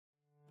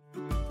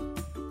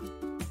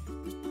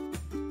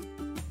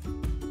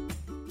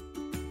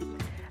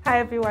Hi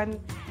everyone.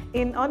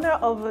 In honor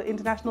of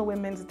International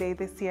Women's Day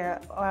this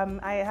year,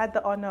 I had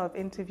the honor of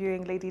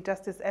interviewing Lady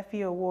Justice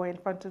Effie Owuor in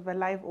front of a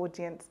live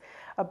audience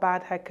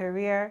about her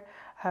career,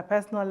 her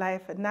personal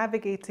life,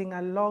 navigating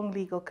a long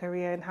legal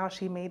career and how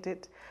she made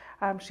it.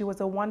 She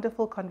was a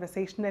wonderful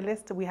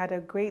conversationalist. We had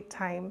a great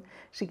time.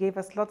 She gave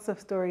us lots of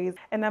stories.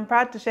 And I'm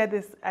proud to share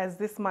this as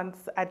this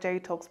month's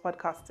Njeri Talks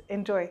podcast.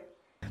 Enjoy.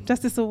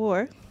 Justice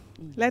Owuor,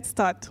 let's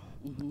start.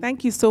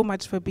 Thank you so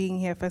much for being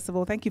here, first of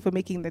all. Thank you for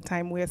making the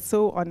time. We're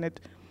so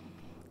honored.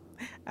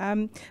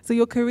 So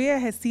your career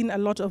has seen a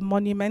lot of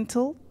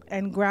monumental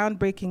and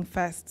groundbreaking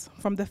firsts,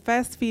 from the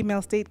first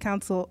female State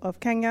Counsel of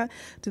Kenya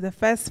to the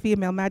first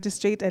female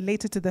magistrate, and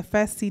later to the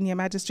first senior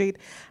magistrate,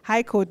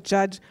 High Court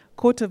judge,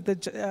 Court of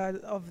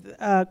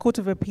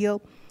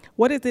Appeal.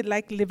 What is it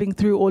like living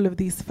through all of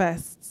these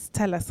firsts?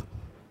 Tell us.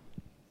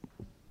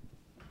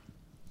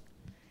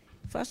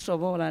 First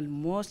of all, and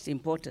most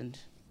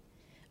important,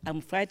 I'm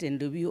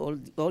frightened of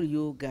you, all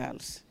you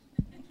girls,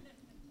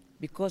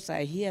 because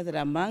I hear that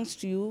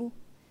amongst you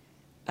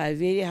are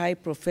very high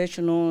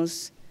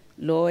professionals,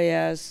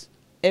 lawyers,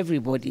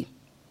 everybody.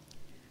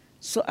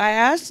 So I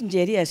asked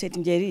Njeri, I said,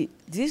 Njeri,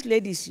 these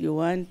ladies you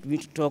want me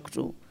to talk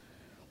to,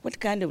 what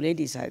kind of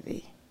ladies are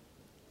they?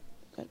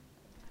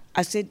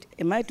 I said,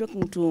 am I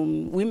talking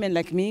to women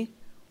like me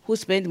who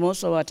spend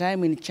most of our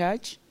time in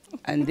church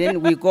and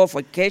then we go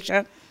for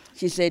kesha?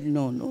 She said,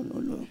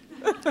 no.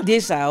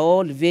 These are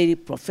all very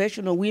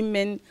professional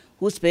women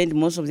who spend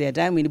most of their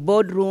time in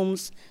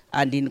boardrooms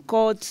and in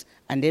courts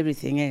and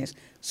everything else.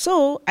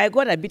 So I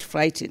got a bit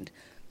frightened.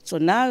 So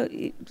now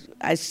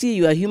I see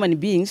you are human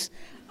beings.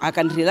 I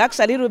can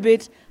relax a little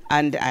bit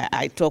and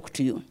I talk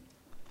to you.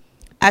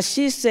 As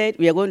she said,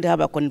 we are going to have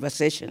a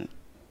conversation.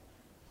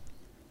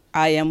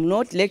 I am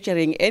not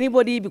lecturing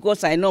anybody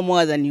because I know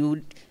more than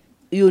you.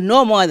 You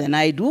know more than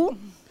I do.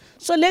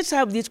 So let's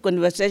have this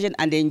conversation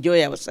and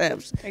enjoy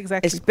ourselves.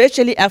 Exactly.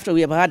 Especially after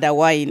we have had a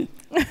wine.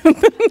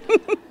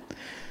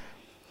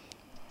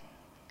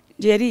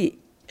 Njeri,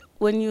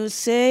 when you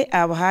say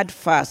I've had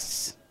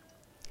fasts,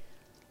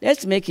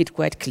 let's make it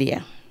quite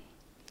clear.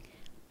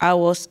 I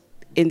was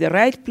in the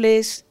right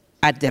place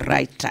at the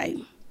right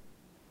time.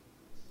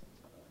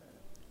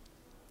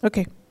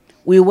 Okay.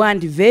 We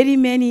weren't very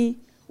many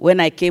when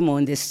I came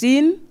on the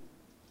scene.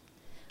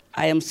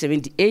 I am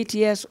 78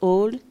 years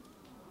old.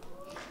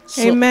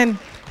 So, amen.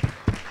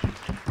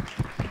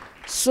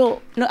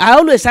 So, no, I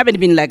always haven't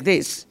been like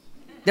this.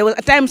 There were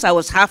times I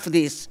was half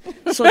this.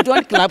 So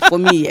don't clap for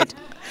me yet.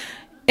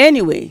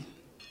 Anyway,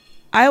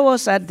 I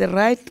was at the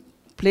right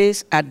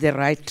place at the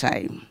right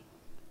time.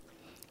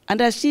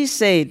 And as she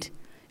said,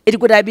 it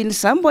could have been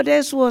somebody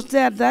else who was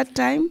there at that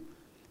time,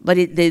 but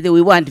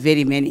we weren't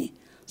very many.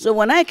 So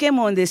when I came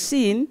on the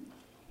scene,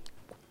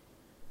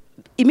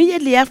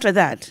 immediately after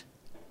that,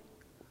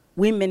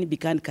 women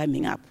began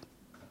coming up.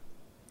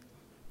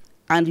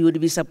 And you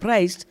would be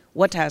surprised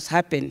what has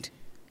happened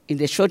in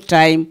the short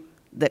time,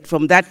 that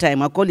from that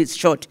time, I call it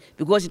short,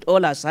 because it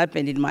all has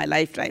happened in my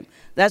lifetime.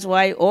 That's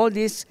why all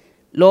these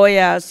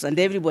lawyers and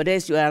everybody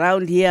else, you are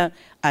around here,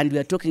 and we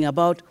are talking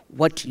about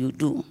what you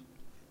do.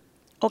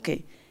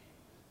 Okay,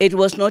 it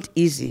was not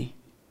easy.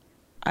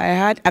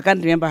 I can't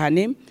remember her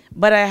name,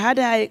 but I had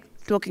her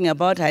talking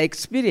about her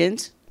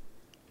experience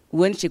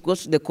when she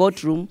goes to the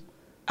courtroom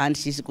and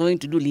she's going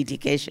to do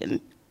litigation.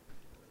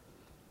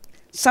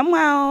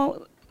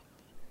 Somehow,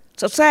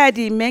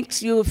 society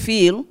makes you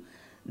feel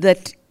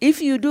that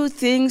if you do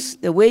things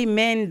the way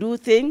men do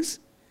things,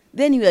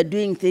 then you are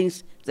doing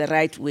things the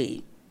right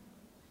way.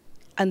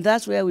 And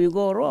that's where we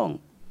go wrong.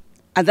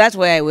 And that's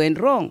where I went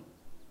wrong.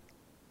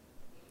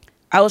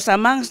 I was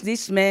amongst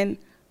these men,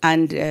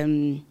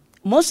 and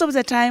most of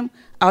the time,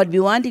 I would be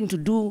wanting to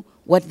do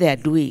what they are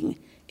doing.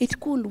 It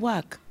couldn't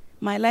work.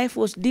 My life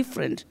was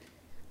different.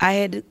 I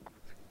had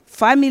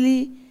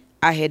family,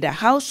 I had a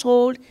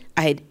household,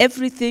 I had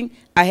everything.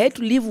 I had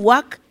to leave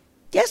work,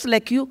 just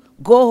like you,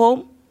 go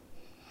home,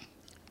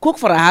 cook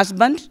for a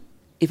husband.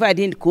 If I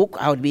didn't cook,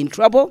 I would be in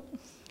trouble.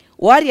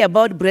 Worry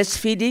about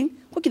breastfeeding,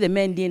 what the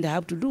men didn't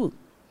have to do.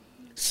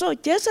 So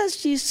just as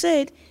she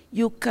said,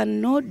 you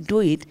cannot do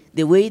it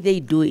the way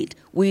they do it.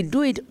 We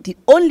do it the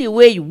only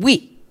way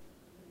we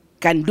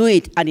can do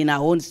it, and in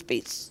our own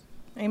space.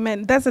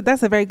 Amen. That's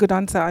a very good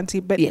answer,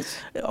 Auntie. But yes,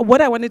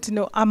 what I wanted to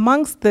know,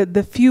 amongst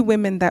the few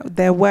women that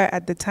there were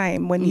at the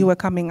time when you were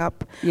coming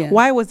up,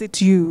 why was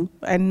it you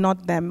and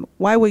not them?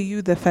 Why were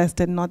you the first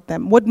and not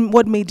them?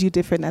 What made you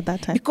different at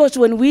that time? Because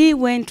when we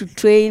went to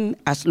train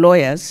as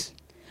lawyers,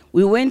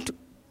 we went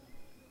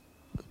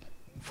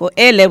for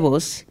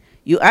A-levels.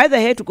 You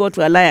either had to go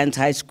to Alliance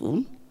High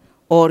School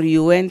or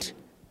you went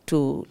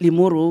to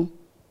Limuru.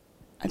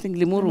 I think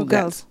Limuru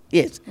girls.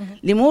 Yes.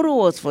 Mm-hmm. Limuru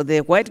was for the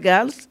white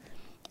girls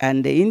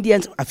and the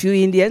Indians, a few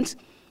Indians.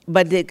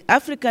 But the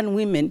African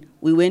women,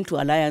 we went to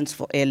Alliance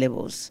for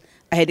A-levels.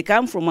 I had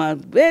come from a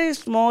very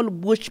small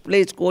bush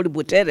place called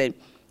Butere,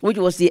 which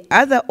was the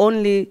other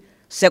only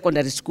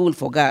secondary school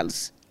for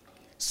girls.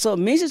 So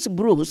Miss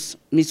Bruce,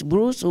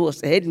 who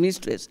was the head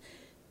mistress,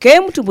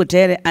 came to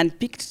Butere and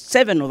picked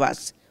 7 of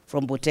us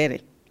from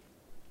Butere.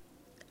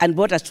 and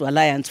brought us to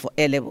Alliance for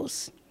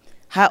A-levels.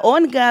 Her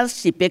own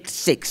girls, she picked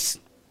 6.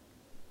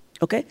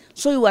 Okay?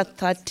 So we were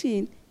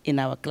 13 in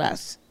our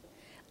class.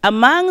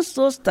 Amongst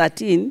those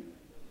 13,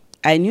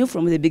 I knew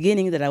from the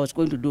beginning that I was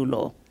going to do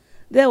law.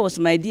 There was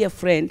my dear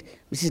friend,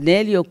 Mrs.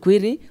 Nelly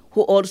Okwiri,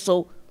 who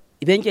also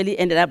eventually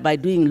ended up by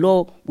doing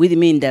law with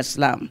me in Dar es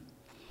Salaam.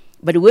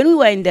 But when we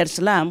were in Dar es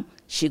Salaam,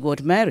 she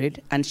got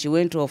married and she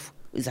went off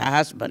with her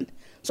husband.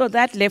 So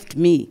that left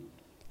me.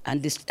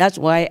 And that's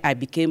why I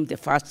became the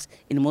first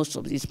in most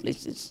of these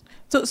places.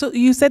 So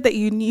you said that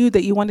you knew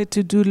that you wanted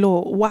to do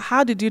law.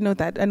 How did you know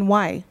that and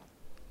why?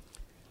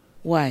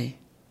 Why?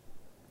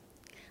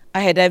 I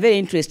had a very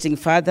interesting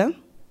father.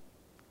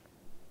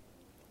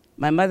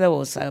 My mother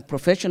was a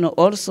professional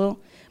also,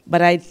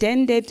 but I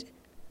tended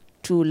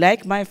to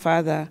like my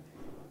father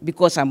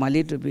because I'm a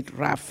little bit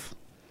rough.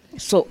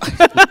 So,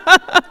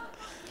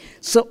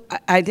 so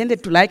I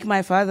tended to like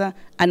my father,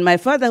 and my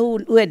father,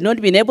 who had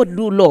not been able to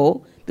do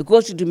law,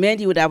 because it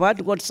meant he would have had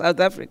to go to South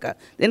Africa,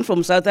 then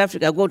from South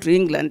Africa go to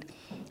England,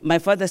 my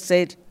father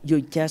said, you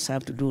just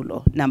have to do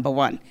law, number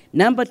one.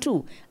 Number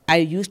two, I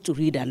used to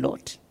read a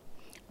lot.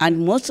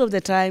 And most of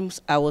the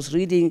times I was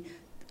reading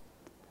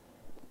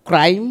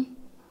crime.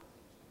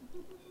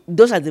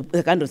 Those are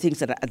the kind of things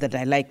that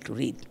I like to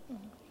read.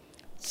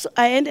 So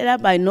I ended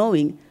up by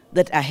knowing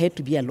that I had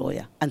to be a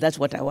lawyer, and that's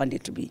what I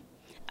wanted to be.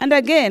 And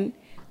again,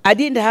 I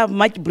didn't have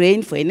much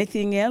brain for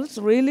anything else,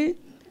 really.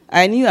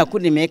 I knew I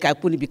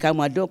couldn't become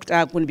a doctor,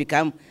 I couldn't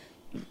become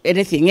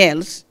anything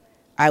else.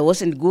 I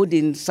wasn't good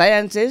in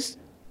sciences,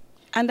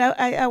 and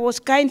I was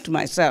kind to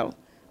myself.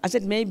 I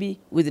said maybe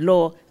with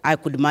law I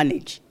could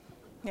manage.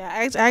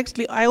 Yeah,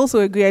 I also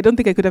agree. I don't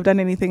think I could have done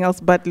anything else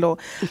but law.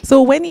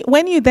 So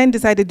when you then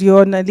decided you're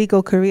on a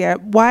legal career,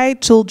 why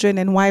children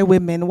and why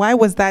women? Why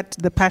was that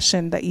the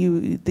passion that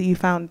you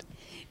found?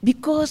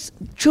 Because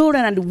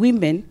children and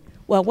women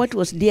were what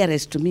was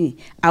dearest to me.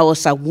 I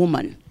was a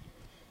woman,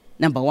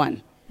 number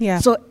one. Yeah.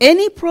 So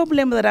any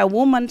problem that a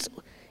woman's,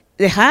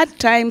 the hard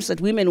times that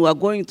women were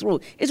going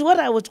through, is what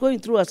I was going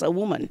through as a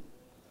woman.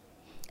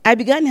 I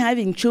began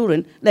having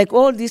children like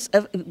all these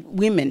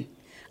women.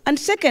 And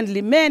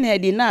secondly, men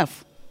had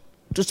enough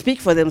to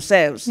speak for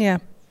themselves. Yeah.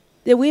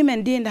 The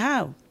women didn't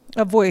have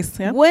a voice.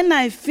 Yeah. When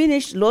I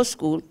finished law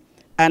school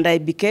and I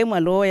became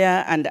a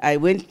lawyer and I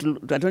went to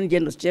Attorney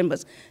General's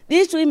chambers,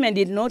 these women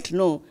did not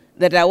know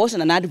that I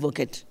wasn't an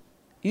advocate.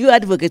 You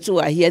advocates who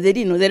are here, they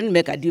didn't know, they didn't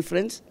make a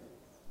difference.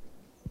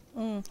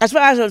 As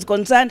far as I was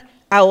concerned,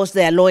 I was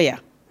their lawyer,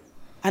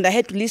 and I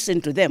had to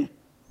listen to them.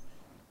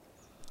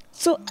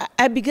 So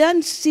I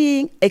began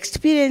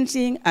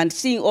experiencing and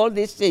seeing all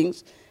these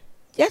things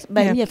just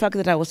by mere fact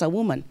that I was a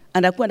woman,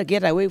 and I couldn't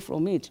get away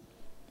from it.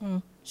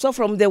 So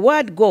from the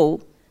word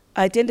go,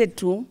 I tended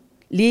to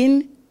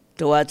lean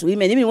towards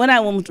women. Even when I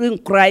was doing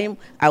crime,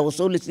 I was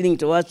always leaning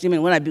towards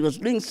women. When I was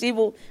doing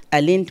civil,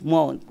 I leaned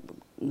more on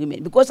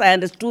women because I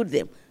understood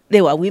them.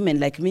 They were women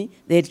like me.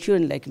 They had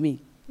children like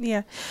me.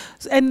 Yeah.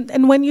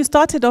 And when you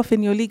started off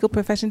in your legal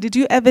profession, did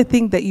you ever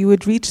think that you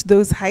would reach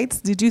those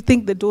heights? Did you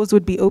think the doors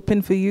would be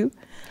open for you?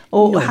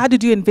 Or how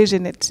did you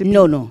envision it to be?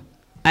 No.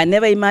 I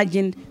never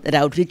imagined that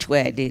I would reach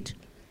where I did.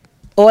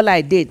 All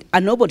I did,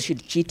 and nobody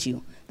should cheat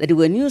you, that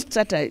when you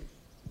start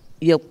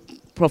your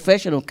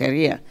professional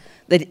career,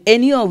 that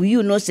any of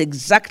you knows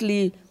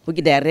exactly which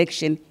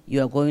direction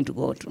you are going to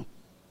go to.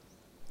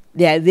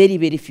 There are very,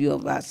 very few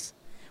of us.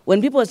 When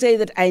people say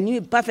that I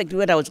knew perfectly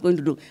what I was going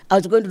to do, I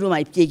was going to do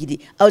my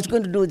PhD, I was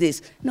going to do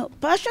this. No,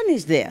 passion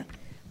is there.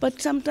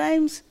 But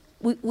sometimes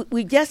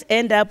we just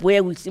end up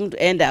where we seem to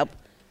end up,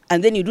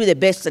 and then you do the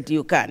best that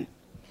you can.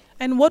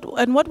 And what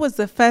was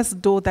the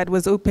first door that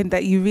was opened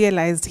that you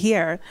realized,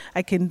 here,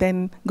 I can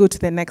then go to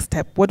the next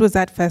step? What was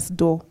that first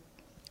door?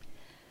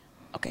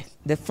 Okay,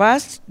 the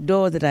first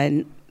door that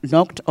I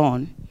knocked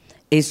on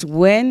is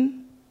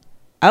when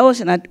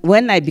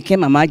I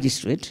became a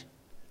magistrate.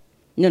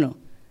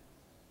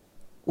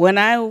 When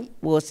I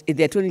was in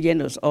the Attorney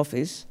General's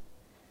office,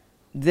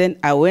 then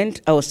I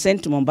was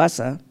sent to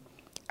Mombasa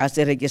as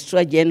a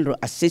Registrar General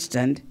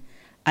Assistant,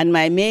 and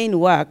my main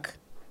work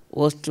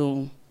was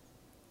to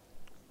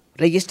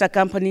register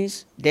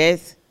companies,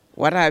 death,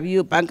 what have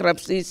you,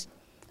 bankruptcies,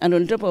 and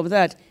on top of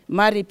that,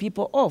 marry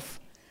people off.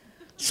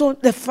 So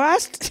the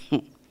first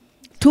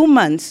 2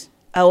 months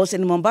I was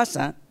in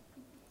Mombasa,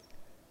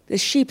 the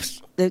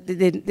ships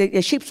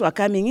were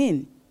coming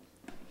in.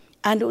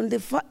 And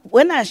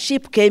when a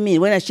ship came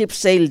in, when a ship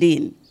sailed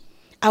in,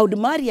 I would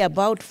marry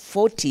about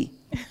 40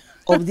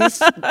 of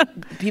these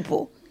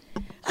people.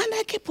 And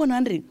I kept on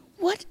wondering,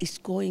 what is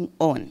going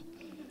on?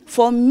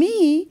 For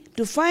me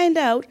to find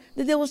out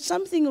that there was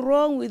something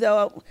wrong with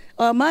our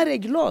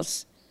marriage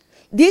laws.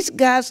 These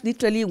guys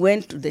literally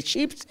went to the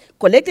ships,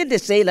 collected the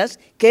sailors,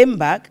 came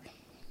back,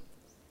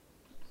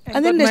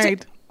 and then they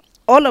said,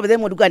 all of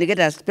them would go and get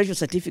a special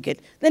certificate,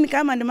 then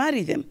come and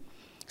marry them.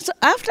 So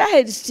after I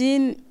had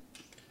seen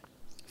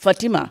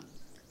Fatima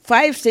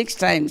 5, 6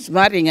 times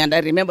marrying, and I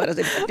remember I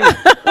said, Fatima,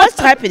 what's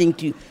happening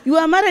to you? You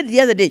were married the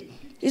other day.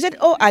 He said,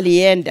 oh,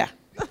 alienda.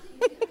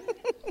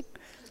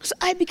 So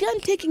I began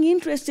taking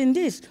interest in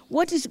this.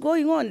 What is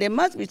going on? There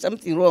must be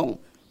something wrong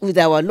with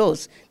our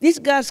laws. These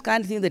girls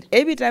can't think that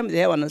every time they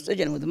have an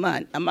association with a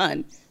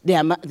man, they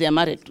are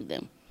married to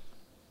them.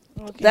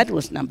 Okay. That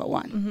was number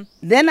one. Mm-hmm.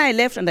 Then I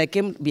left and I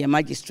came to be a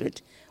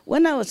magistrate.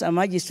 When I was a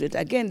magistrate,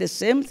 again, the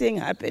same thing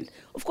happened.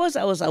 Of course,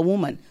 I was a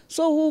woman.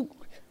 So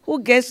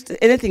who gets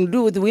anything to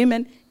do with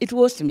women? It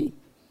was me.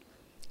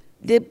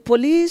 The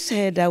police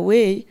had a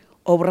way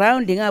of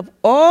rounding up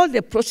all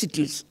the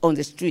prostitutes on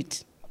the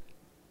street.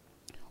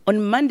 On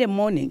Monday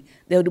morning,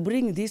 they would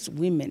bring these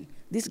women,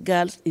 these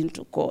girls,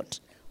 into court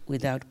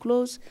without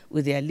clothes,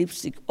 with their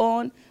lipstick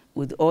on,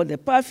 with all the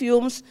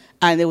perfumes,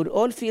 and they would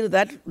all fill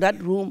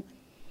that room.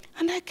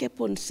 And I kept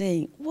on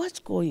saying, what's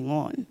going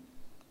on?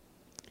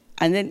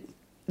 And then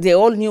they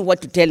all knew what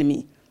to tell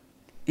me.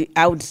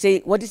 I would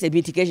say, what is the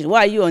mitigation?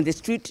 Why are you on the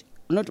street?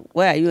 Not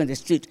why are you on the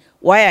street?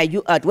 Why are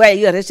you out? Why are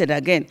you arrested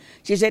again?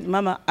 She said,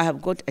 Mama, I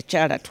have got a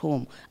child at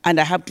home, and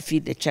I have to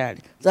feed the child.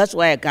 That's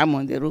why I come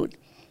on the road.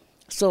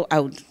 So I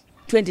would,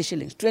 20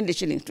 shillings, 20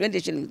 shillings, 20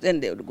 shillings, then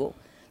they would go.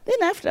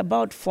 Then after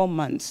about 4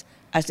 months,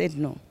 I said,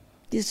 no,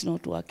 this is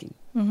not working.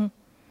 Mm-hmm.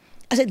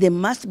 I said, there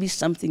must be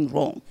something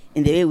wrong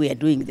in the way we are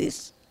doing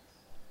this.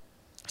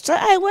 So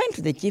I went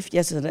to the Chief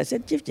Justice and I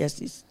said, Chief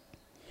Justice,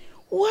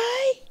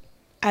 why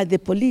are the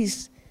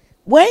police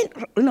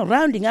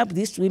rounding up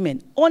these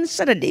women on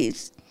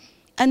Saturdays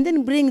and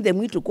then bring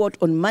them into court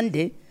on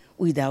Monday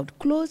without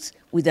clothes,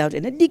 without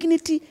any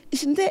dignity?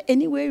 Isn't there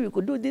any way we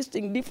could do this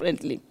thing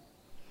differently?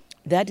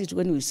 That is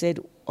when we said,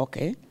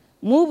 okay,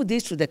 move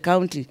this to the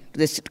county, to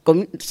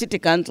the city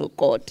council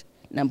court,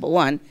 number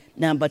one.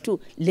 Number two,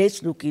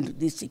 let's look into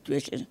this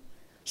situation.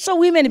 So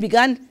women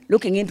began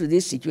looking into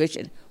this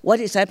situation. What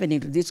is happening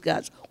to these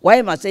girls?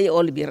 Why must they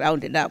all be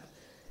rounded up?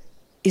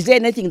 Is there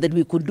anything that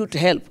we could do to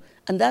help?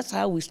 And that's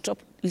how we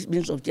stopped this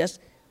business of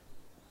just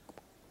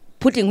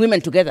putting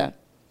women together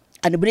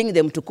and bringing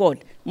them to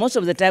court, most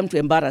of the time to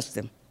embarrass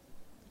them,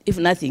 if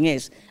nothing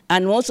else.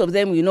 And most of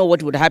them, you know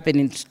what would happen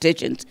in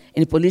stations,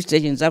 in police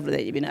stations after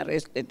they've been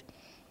arrested.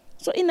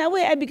 So in a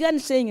way, I began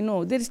saying,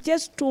 no, there is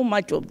just too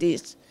much of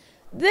this.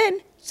 Then,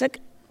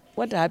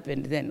 what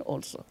happened then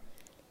also?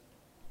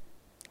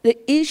 The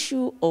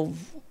issue of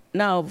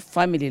now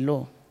family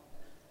law,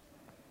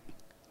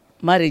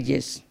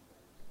 marriages.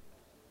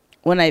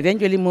 When I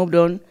eventually moved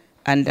on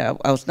and I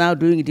was now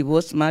doing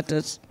divorce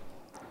matters,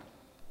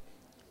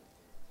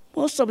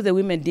 most of the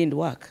women didn't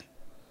work.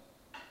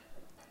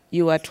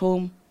 You were at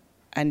home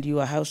and you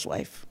were a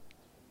housewife.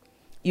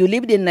 You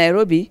lived in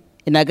Nairobi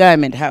in a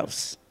government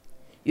house.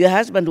 Your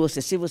husband was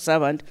a civil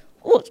servant,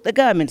 the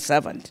government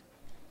servant.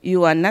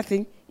 You were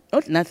nothing,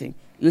 not nothing.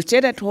 You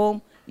stayed at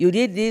home, you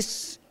did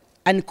this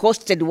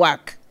uncosted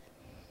work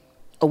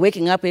of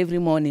waking up every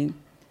morning,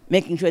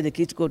 making sure the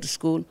kids go to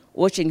school,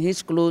 washing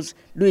his clothes,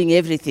 doing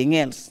everything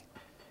else.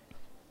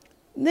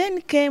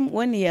 Then came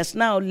when he has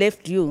now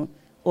left you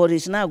or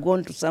is now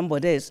gone to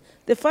somebody else,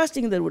 the first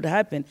thing that would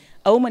happen,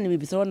 a woman will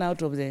be thrown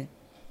out of the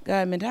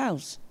government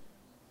house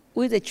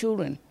with the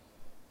children.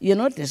 You're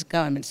not a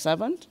government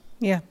servant.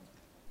 Yeah.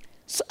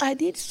 So I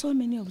did so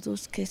many of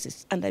those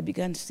cases, and I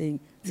began saying,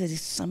 there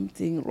is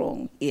something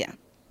wrong here.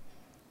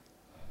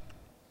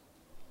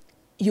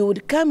 You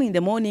would come in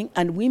the morning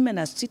and women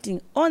are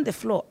sitting on the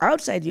floor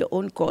outside your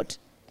own court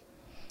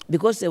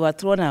because they were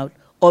thrown out,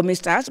 or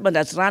Mr. Husband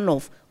has run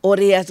off, or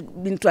he has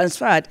been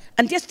transferred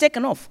and just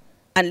taken off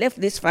and left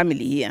this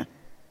family here.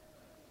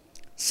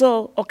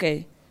 So,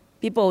 okay,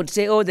 people would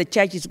say, oh, the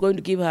church is going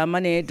to give her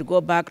money to go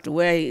back to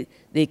where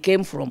they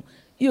came from.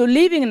 You're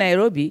leaving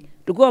Nairobi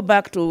to go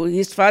back to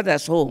his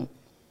father's home.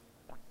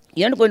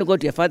 You're not going to go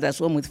to your father's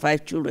home with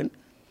 5 children.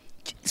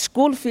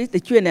 School fees, the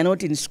children are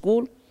not in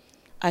school.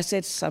 I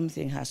said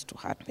something has to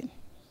happen.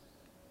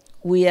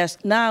 We are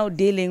now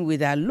dealing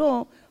with a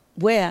law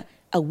where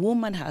a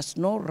woman has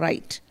no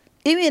right.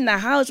 Even in a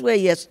house where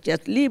he has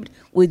just lived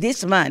with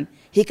this man,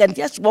 he can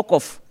just walk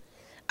off.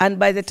 And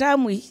by the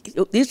time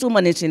this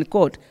woman is in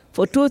court,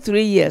 for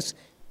 2-3 years,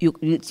 you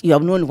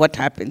have known what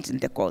happens in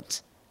the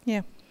courts.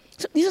 Yeah.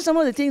 So these are some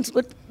of the things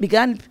that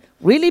began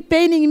really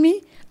paining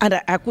me,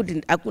 and I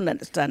couldn't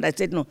understand. I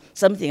said, no,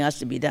 something has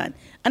to be done.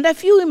 And a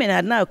few women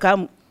had now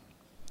come.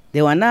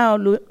 There were now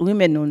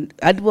women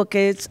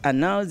advocates,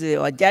 and now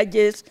there were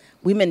judges,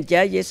 women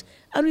judges,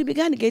 and we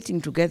began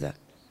getting together.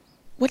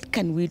 What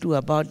can we do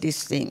about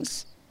these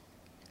things?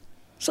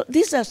 So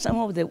these are some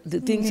of the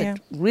things that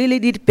really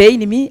did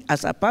pain me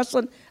as a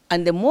person,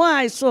 and the more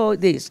I saw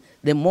this,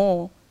 the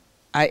more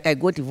I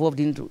got involved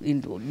into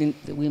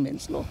the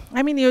women's law.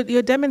 I mean,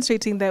 you're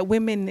demonstrating that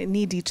women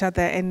need each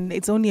other, and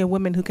it's only a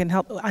woman who can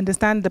help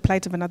understand the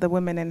plight of another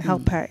woman and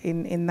help her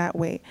in that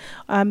way.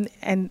 And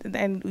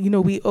you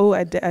know, we owe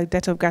a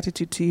debt of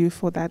gratitude to you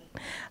for that.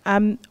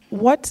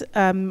 What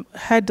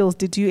hurdles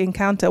did you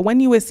encounter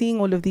when you were seeing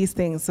all of these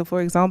things? So,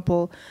 for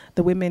example,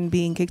 the women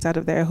being kicked out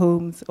of their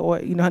homes, or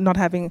not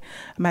having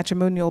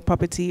matrimonial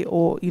property,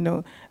 or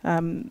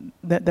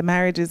the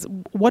marriages.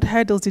 What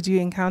hurdles did you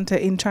encounter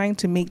in trying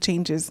to make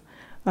changes,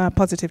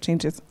 positive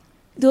changes?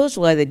 Those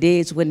were the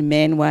days when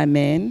men were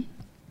men.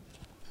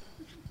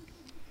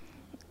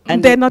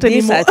 And they're not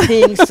these anymore. Are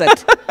things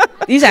that,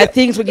 these are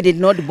things which did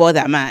not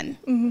bother man.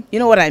 You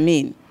know what I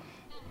mean?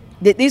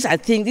 These are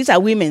things, these are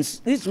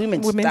women's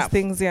stuff.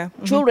 Things, yeah.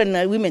 Children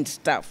are women's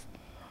stuff.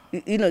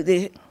 You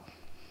know,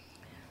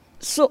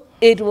 so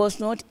it was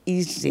not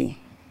easy.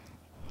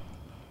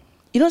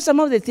 You know, some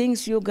of the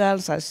things you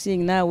girls are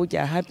seeing now which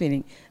are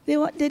happening, they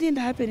didn't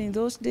happen in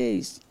those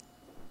days.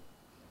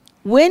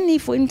 When,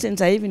 for instance,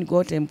 I even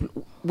got,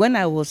 when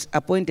I was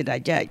appointed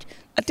a judge,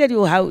 I'll tell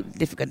you how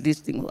difficult this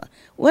thing was.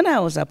 When I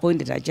was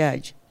appointed a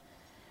judge,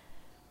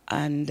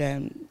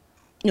 and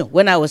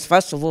when I was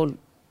first of all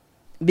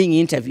being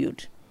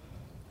interviewed,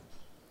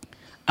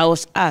 I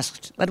was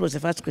asked, that was the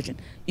first question,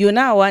 you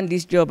now want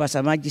this job as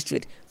a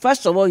magistrate.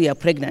 First of all, you are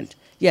pregnant.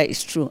 Yeah,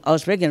 it's true. I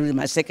was pregnant with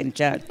my second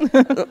child.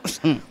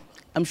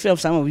 I'm sure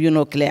some of you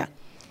know Claire.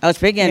 I was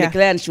pregnant with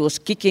Claire, and she was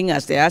kicking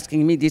as they're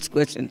asking me these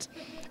questions.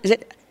 I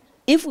said,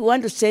 if we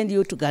want to send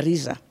you to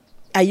Garissa,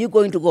 are you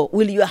going to go?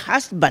 Will your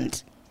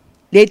husband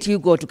let you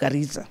go to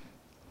Garissa?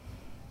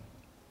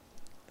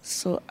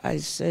 So I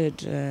said,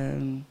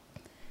 John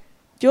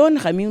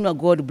Hamina,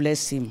 God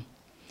bless him,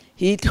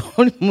 he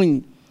told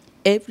me,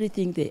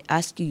 everything they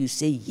ask you, you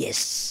say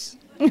yes.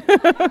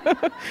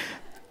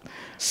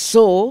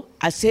 So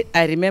I said,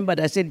 I remembered,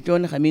 I said,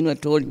 John Hamina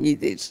told me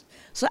this.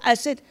 So I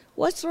said,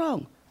 what's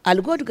wrong?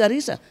 I'll go to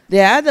Garissa.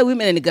 There are other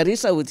women in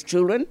Garissa with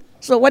children,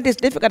 so what is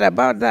difficult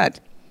about that?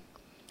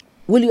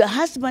 Will your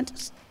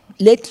husband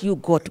let you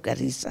go to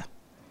Garissa?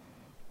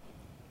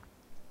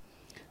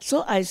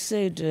 So I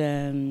said,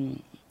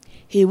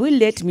 he will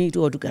let me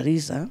go to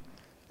Garissa,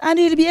 and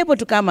he'll be able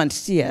to come and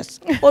see us,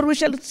 or we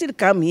shall still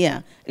come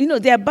here. You know,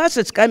 there are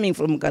buses coming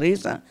from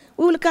Garissa.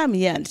 We will come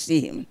here and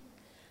see him.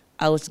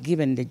 I was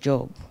given the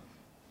job,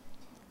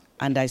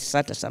 and I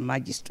sat as a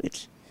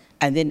magistrate,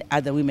 and then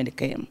other women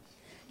came.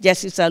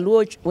 Justice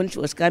Owuor, when she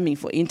was coming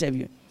for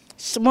interview,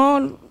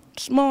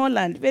 small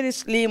and very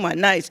slim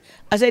and nice.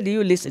 I said,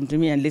 you listen to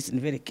me and listen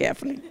very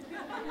carefully.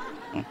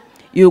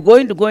 You're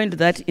going to go into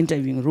that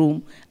interviewing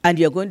room, and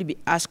you're going to be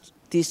asked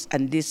this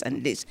and this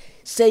and this.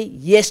 Say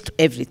yes to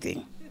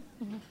everything.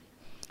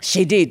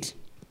 She did,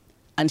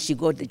 and she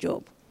got the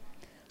job.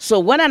 So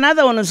when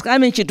another one was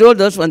coming, she told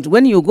those ones,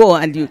 when you go,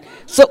 and you,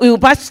 so we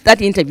passed that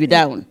interview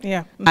down,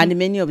 and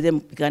many of them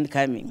began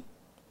coming.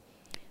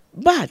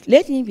 But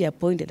let him be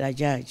appointed a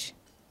judge.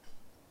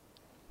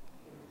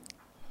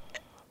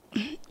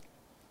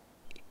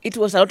 It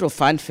was a lot of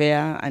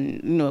fanfare,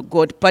 and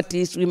God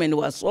parties, women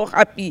were so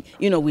happy,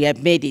 we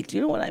have made it.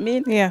 You know what I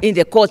mean? Yeah. In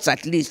the courts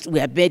at least, we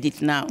have made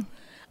it now.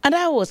 And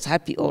I was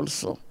happy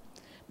also.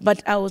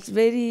 But I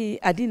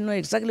didn't know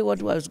exactly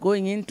what I was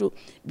going into,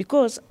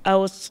 because I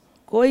was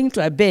going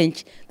to a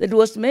bench that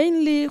was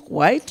mainly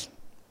white,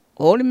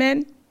 all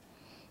men,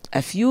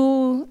 a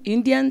few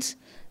Indians.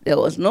 There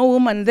was no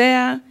woman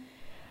there.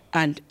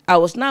 And I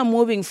was now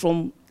moving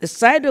from the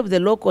side of the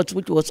law courts,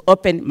 which was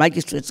open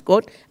magistrates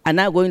court, and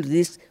now going to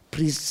this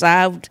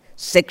preserved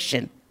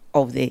section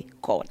of the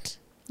court.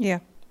 Yeah.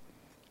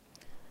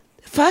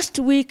 First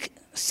week,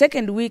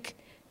 second week,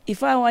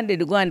 if I wanted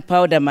to go and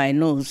powder my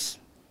nose,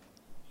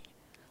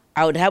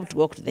 I would have to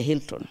walk to the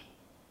Hilton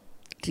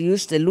to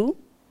use the loo,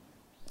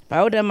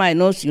 powder my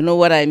nose, you know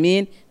what I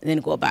mean, and then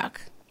go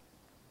back.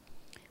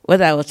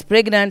 Whether I was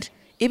pregnant,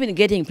 even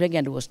getting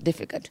pregnant was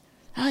difficult.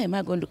 How am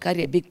I going to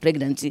carry a big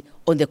pregnancy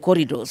on the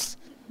corridors?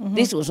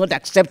 This was not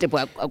acceptable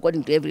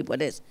according to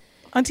everybody else.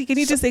 Auntie, can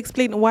you just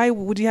explain why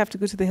would you have to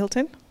go to the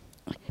Hilton?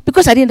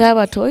 Because I didn't have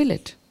a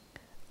toilet.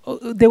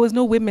 Oh, there was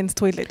no women's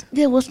toilet?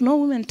 There was no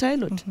women's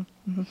toilet.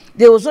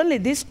 There was only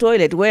this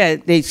toilet where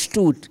they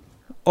stood.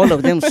 All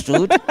of them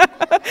stood.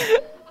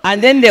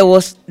 And then there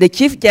was the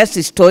Chief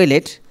Justice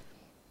toilet,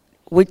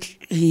 which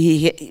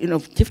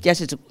Chief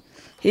Justice,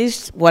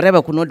 his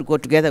whatever could not go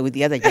together with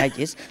the other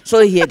judges, so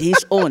he had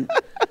his own.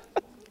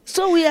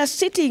 So we are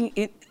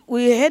sitting,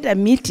 we had a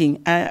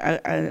meeting,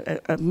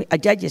 a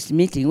judges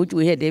meeting, which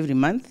we had every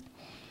month.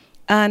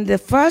 And the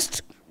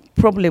first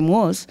problem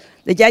was,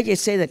 the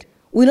judges said that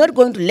we're not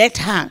going to let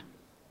her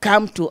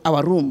come to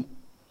our room.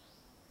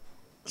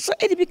 So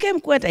it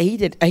became quite a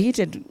heated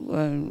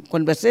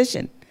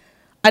conversation.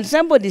 And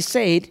somebody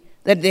said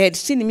that they had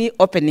seen me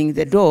opening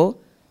the door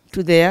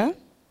to their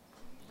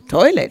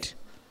toilet,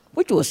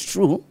 which was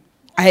true.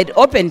 I had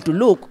opened to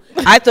look.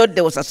 I thought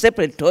there was a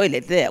separate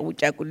toilet there,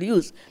 which I could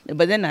use.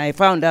 But then I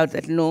found out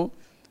that no,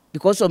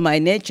 because of my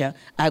nature,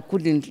 I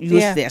couldn't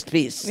use their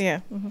space.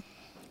 Yeah.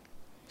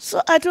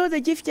 So I told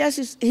the Chief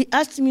Justice, he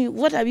asked me,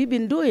 what have you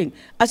been doing?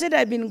 I said,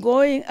 I've been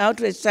going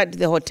outside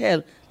the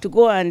hotel to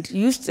go and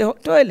use the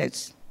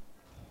toilets.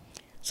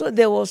 So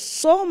there was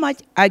so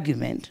much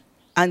argument,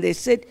 and they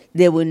said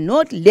they will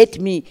not let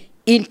me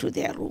into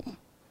their room.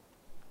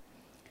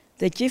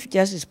 The Chief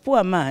Justice,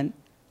 poor man,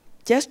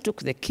 just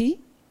took the key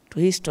to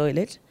his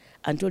toilet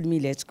and told me,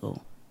 let's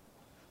go.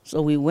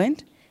 So we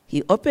went.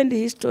 He opened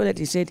his toilet.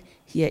 He said,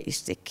 here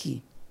is the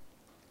key.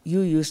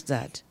 You use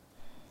that.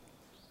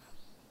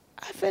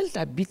 I felt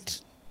a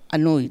bit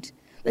annoyed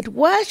that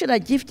why should a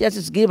Chief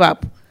Justice give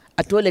up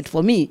a toilet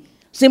for me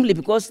simply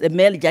because the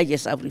male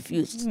judges have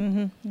refused?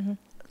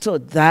 So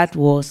that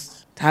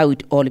was how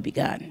it all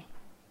began.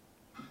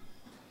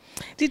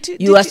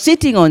 You are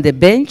sitting on the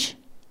bench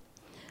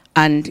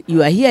and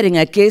you are hearing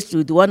a case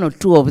with one or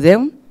two of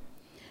them.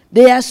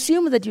 They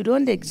assume that you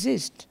don't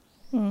exist.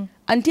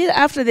 Until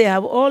after they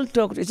have all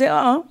talked, they say,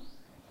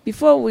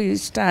 before we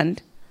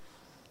stand,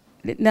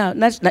 now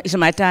it's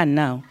my turn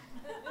now.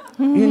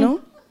 You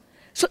know?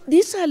 So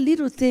these are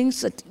little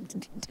things that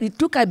it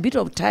took a bit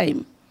of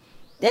time.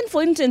 Then,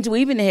 for instance,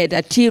 we even had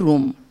a tea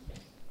room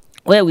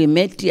where we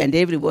made tea and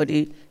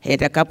everybody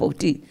had a cup of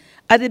tea.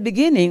 At the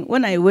beginning,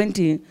 when I went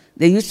in,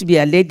 there used to be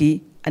a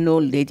lady, an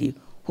old lady,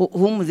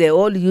 whom they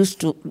all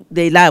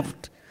they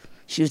loved.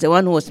 She was the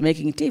one who was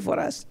making tea for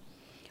us.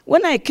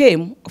 When I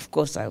came, of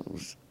course, I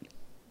was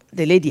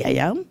the lady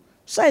I am.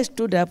 So I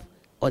stood up,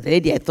 or the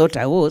lady I thought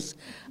I was.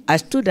 I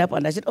stood up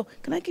and I said,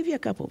 can I give you a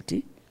cup of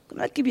tea?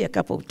 Can I give you a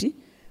cup of tea?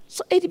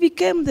 So it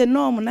became the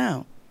norm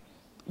now.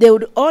 They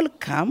would all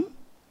come,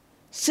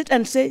 sit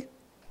and say,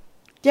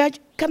 Judge,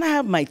 can I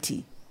have my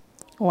tea?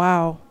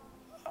 Wow.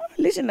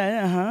 Listen,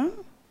 Then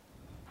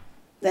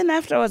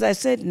afterwards I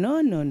said, no.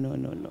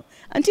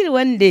 Until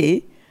one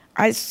day,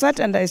 I sat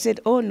and I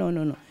said,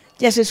 no.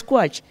 Justice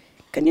Squatch,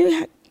 can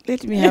you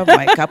let me have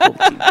my cup of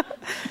tea?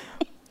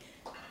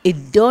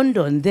 It dawned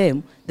on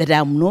them that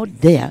I'm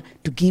not there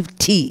to give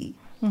tea.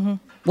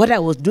 What I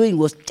was doing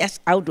was just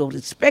out of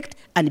respect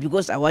and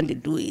because I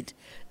wanted to do it.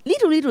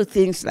 Little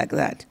things like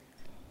that.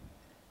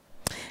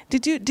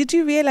 Did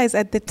you realize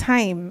at the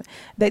time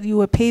that you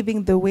were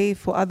paving the way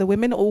for other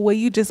women, or were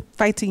you just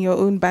fighting your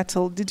own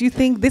battle? Did you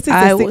think this is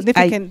a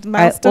significant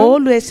milestone? I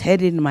always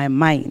had in my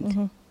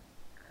mind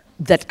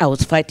that I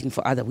was fighting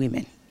for other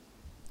women.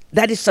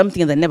 That is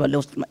something that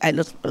I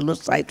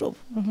lost sight of.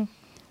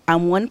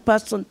 I'm one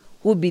person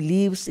who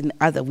believes in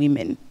other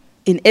women,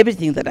 in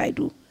everything that I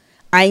do.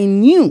 I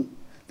knew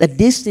that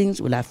these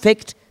things will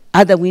affect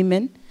other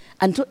women,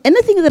 and so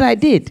anything that I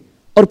did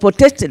or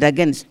protested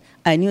against,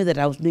 I knew that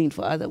I was doing it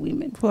for other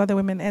women. For other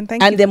women, and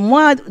the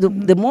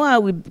more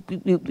we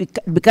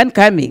began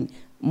coming,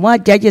 more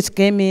judges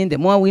came in, the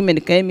more women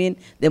came in,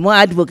 the more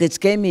advocates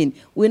came in.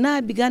 We now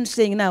began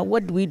saying, now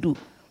what do we do?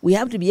 We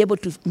have to be able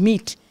to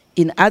meet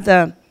in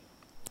in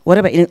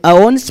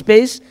our own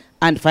space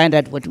and find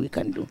out what we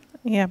can do.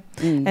 Yeah,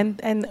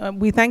 and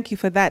we thank you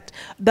for that.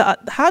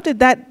 How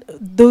did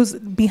those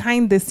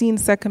behind the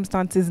scenes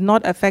circumstances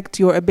not affect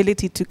your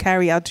ability to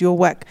carry out your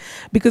work?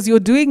 Because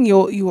you're doing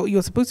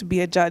you're supposed to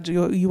be a judge.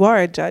 You are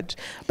a judge,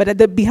 but at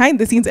the behind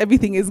the scenes,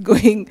 everything is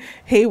going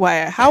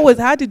haywire.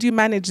 How did you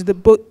manage the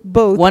both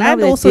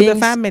and also the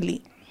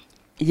family?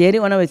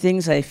 Njeri, one of the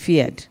things I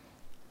feared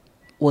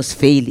was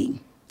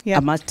failing. Yeah. I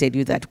must tell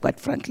you that quite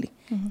frankly.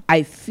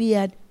 I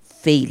feared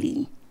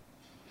failing,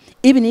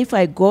 even if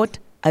I got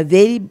a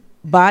very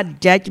bad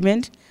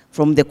judgment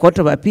from the Court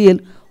of Appeal,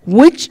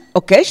 which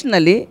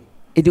occasionally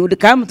it would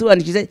come through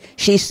and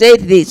she said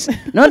this.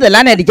 Not the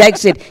learned judge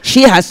said,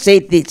 she has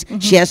said this,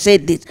 she has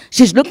said this.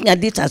 She's looking at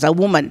this as a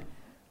woman.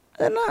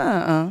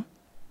 No.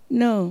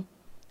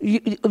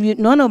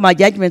 None of my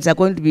judgments are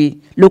going to be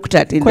looked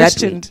at in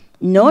questioned.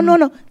 That way.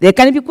 No. They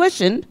can be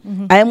questioned.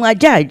 I am a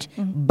judge.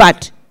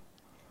 But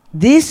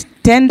these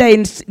gender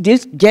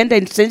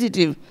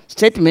insensitive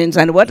statements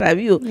and what have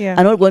you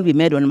are not going to be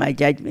made on my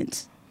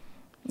judgments.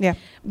 Yeah.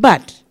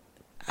 But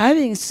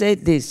having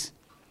said this,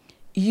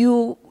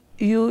 you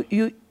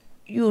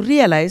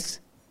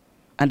realize,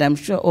 and I'm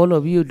sure all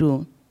of you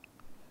do,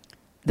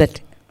 that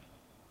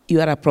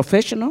you are a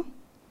professional,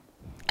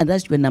 and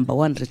that's your number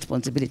one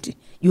responsibility.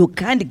 You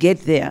can't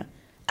get there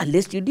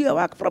unless you do your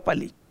work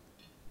properly.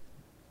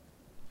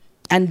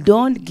 And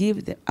don't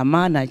give a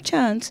man a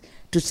chance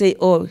to say,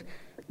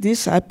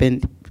 this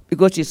happened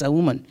because she's a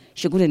woman.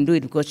 She couldn't do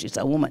it because she's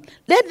a woman.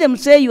 Let them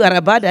say you are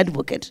a bad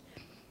advocate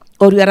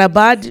or you are a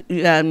bad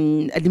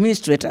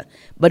administrator,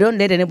 but don't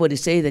let anybody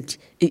say that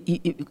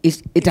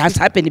it has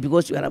happened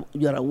because you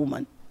are a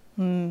woman.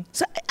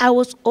 So I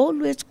was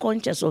always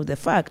conscious of the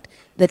fact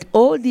that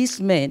all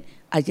these men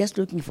are just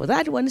looking for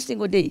that one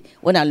single day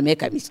when I'll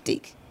make a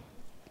mistake.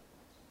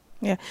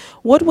 Yeah.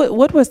 What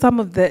were some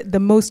of the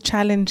most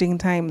challenging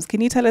times?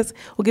 Can you tell us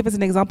or give us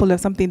an example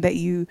of something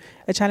a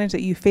challenge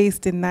that you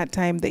faced in that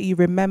time that you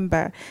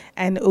remember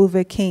and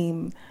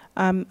overcame?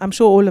 I'm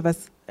sure all of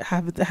us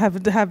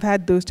have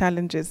had those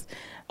challenges.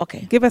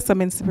 Okay. Give us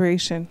some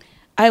inspiration.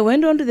 I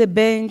went onto the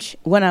bench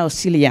when I was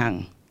still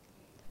young.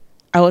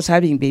 I was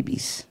having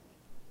babies.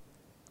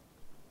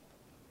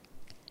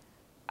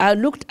 I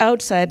looked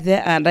outside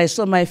there and I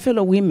saw my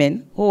fellow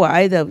women who were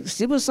either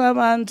civil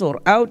servants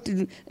or out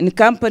in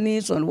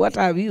companies or what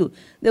have you.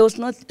 There was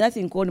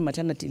nothing called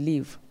maternity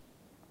leave.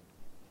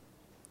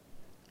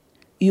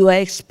 You are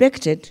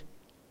expected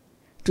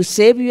to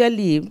save your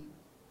leave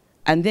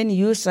and then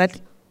use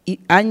that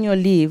annual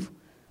leave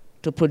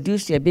to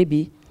produce your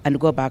baby and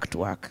go back to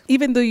work.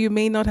 Even though you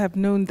may not have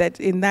known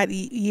that in that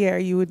year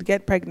you would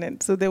get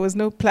pregnant, so there was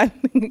no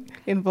planning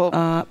involved.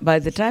 By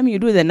the time you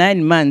do the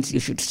 9 months,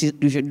 you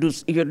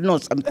should know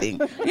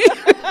something.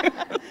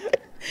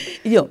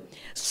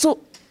 So,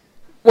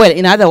 well,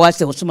 in other words,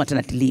 there was no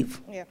maternity leave.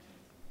 Yeah.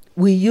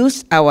 We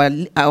used our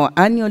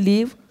annual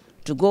leave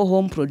to go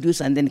home,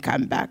 produce, and then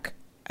come back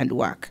and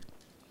work.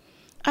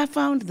 I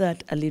found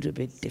that a little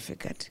bit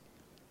difficult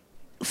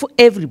for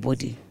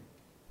everybody.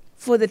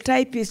 For the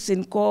typists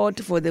in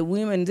court, for the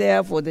women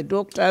there, for the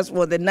doctors,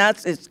 for the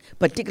nurses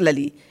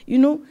particularly. You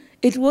know,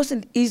 it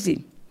wasn't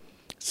easy.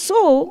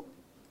 So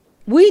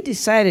we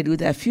decided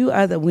with a few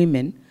other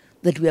women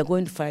that we are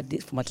going to fight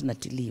this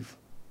maternity leave.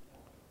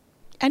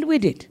 And we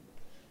did.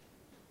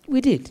 We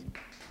did.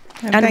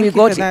 And we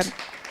got it.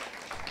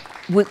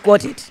 We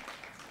got it.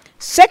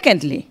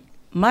 Secondly,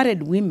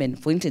 married women,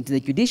 for instance, in the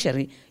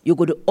judiciary, you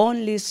could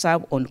only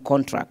serve on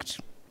contract.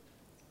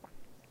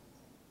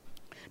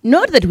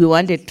 Not that we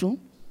wanted to,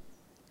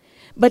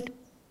 but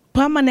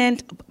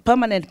permanent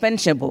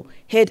pensionable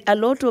had a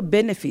lot of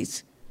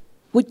benefits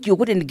which you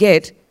couldn't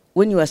get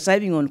when you were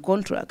serving on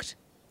contract.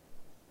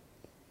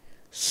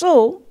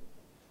 So,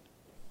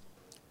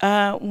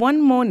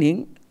 one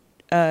morning,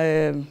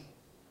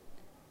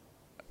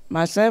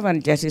 myself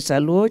and Justice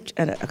Owuor,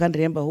 and I can't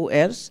remember who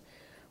else,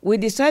 we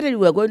decided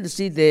we were going to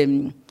see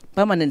the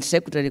permanent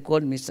secretary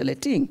called Mr.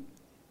 Leting.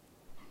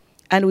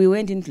 And we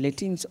went into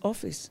Leting's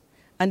office.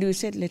 And we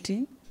said,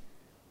 Leting,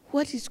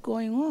 what is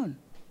going on?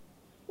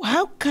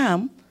 How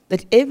come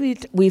that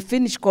we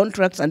finish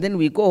contracts and then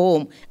we go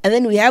home and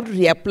then we have to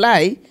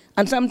reapply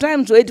and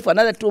sometimes wait for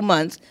another 2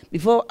 months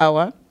before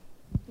our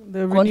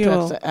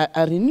contracts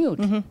are renewed?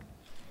 Mm-hmm.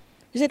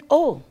 He said,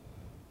 oh,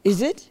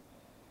 is it?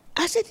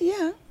 I said,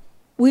 yeah.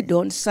 We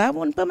don't serve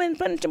on permanent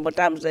pensionable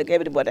terms like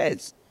everybody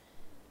else.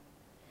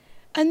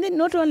 And then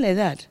not only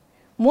that,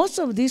 most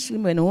of these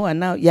women who are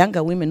now,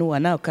 younger women who are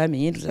now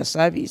coming into the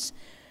service,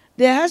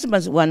 their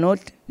husbands were not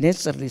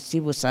necessarily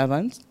civil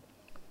servants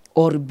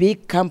or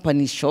big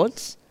company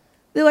shots.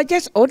 They were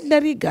just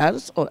ordinary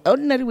girls or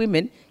ordinary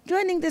women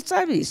joining the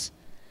service.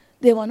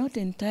 They were not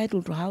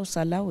entitled to house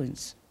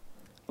allowance.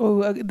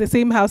 Oh, the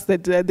same house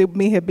that they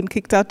may have been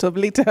kicked out of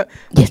later.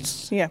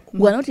 Yes. Yeah. Mm-hmm.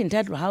 Were not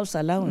entitled to house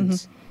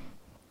allowance. Mm-hmm.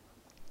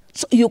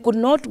 So you could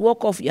not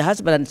walk off your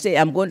husband and say,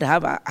 I'm going to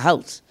have a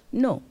house.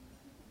 No.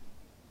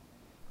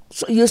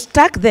 So you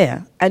stuck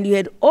there and you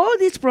had all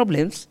these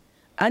problems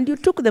and you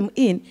took them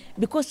in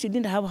because you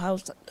didn't have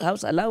house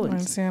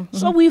allowance. Yeah. Mm-hmm.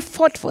 So we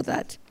fought for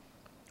that.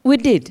 We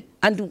did.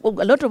 And a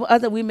lot of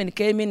other women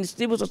came in,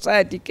 civil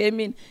society came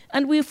in,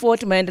 and we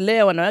fought.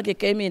 Maendeleo Wanawake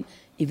came in.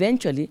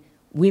 Eventually,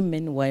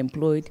 women were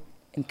employed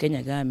in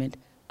Kenya government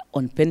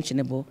on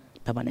pensionable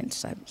permanent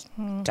service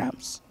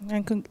terms.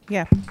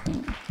 Yeah.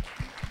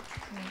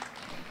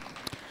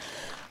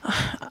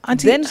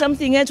 Then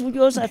something else which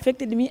also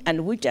affected me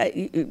and which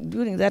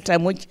during that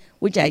time,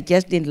 which I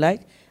just didn't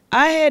like,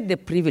 I had the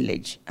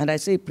privilege, and I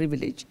say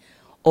privilege,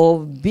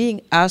 of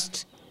being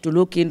asked to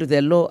look into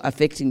the law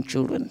affecting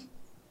children.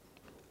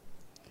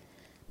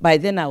 By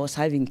then I was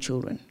having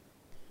children.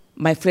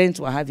 My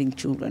friends were having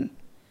children.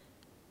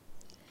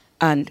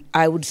 And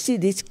I would see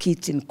these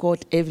kids in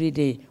court every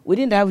day. We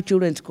didn't have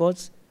children's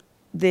courts.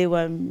 They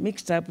were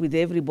mixed up with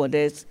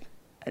everybody else.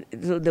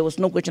 So there was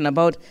no question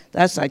about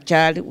that's a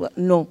child.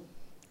 No,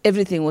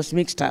 everything was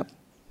mixed up.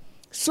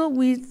 So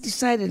we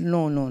decided,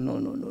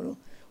 no.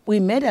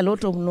 We made a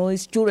lot of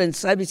noise. Children's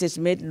services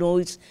made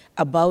noise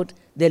about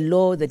the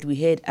law that we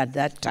had at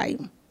that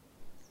time,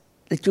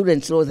 the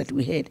children's law that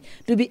we had.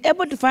 To be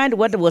able to find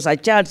what was a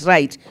child's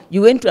right,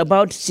 you went to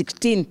about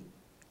 16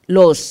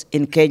 laws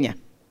in Kenya.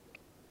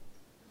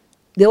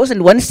 There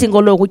wasn't one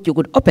single law which you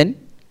could open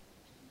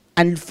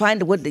and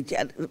find what the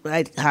child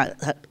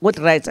what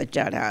rights a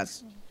child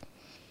has.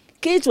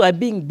 Kids were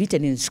being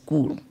beaten in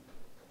school.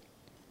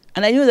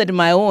 And I knew that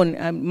my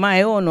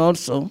own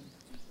also,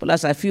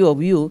 plus a few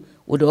of you,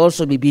 would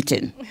also be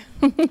beaten.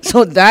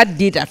 So that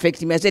did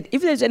affect me. I said,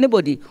 if there's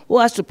anybody who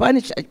has to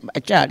punish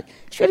a child,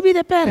 it should be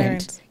the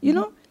parent, you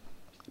know?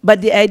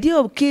 But the idea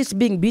of kids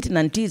being beaten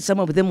until some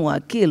of them were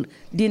killed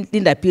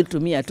didn't appeal to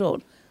me at all.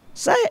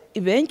 So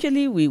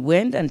eventually we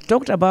went and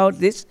talked about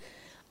this,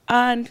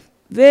 and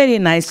very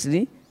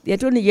nicely, the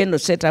Attorney General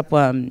set up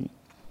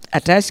a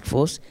task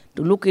force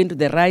to look into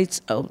the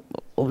rights of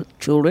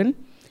children.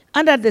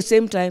 And at the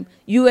same time,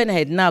 UN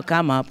had now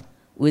come up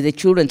with the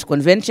Children's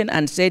Convention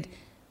and said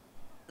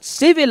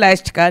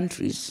civilized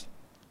countries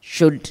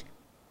should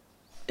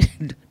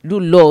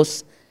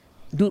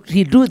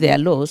redo their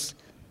laws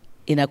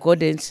in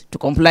accordance to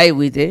comply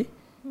with the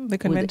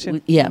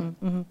convention.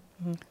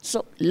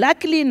 So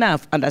luckily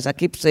enough, and as I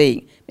keep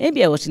saying,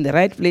 maybe I was in the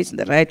right place in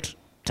the right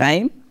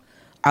time.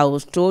 I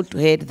was told to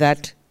head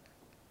that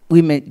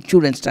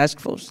Children's Task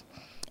Force.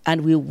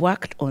 And we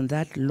worked on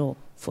that law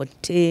for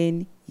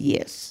 10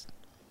 years.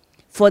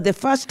 For the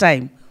first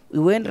time, we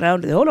went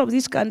around the whole of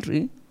this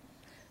country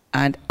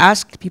and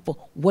asked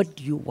people, what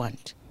do you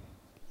want?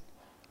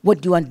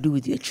 What do you want to do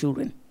with your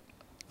children?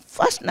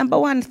 First, number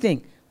one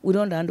thing, we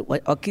don't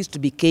want our kids to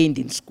be caned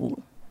in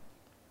school.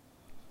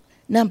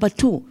 Number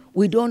two,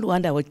 we don't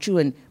want our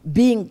children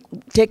being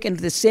taken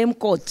to the same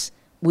courts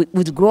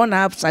with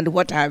grown-ups and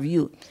what have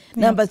you.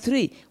 Yeah. Number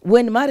three,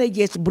 when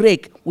marriages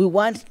break, we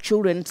want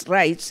children's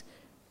rights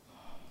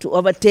to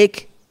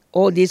overtake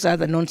all this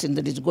other nonsense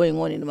that is going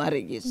on in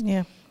marriages.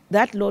 Yeah.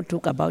 That law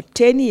took about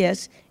 10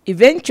 years.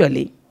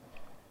 Eventually,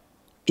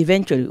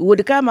 we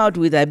would come out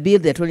with a bill.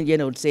 The Attorney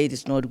General would say it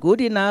is not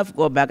good enough,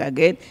 go back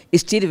again.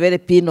 It's still very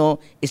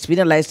penal. It's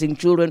penalizing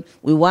children.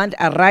 We want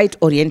a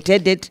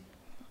right-oriented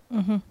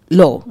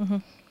law.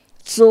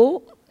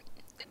 So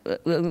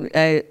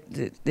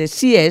the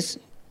CS,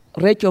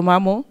 Rachel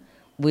Mamo,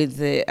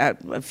 with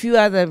a few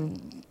other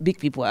big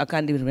people, I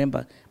can't even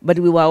remember, but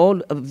we were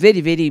all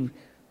very,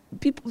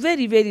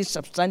 very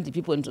substantive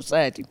people in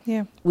society.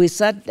 Yeah. We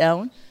sat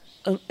down.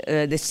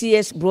 The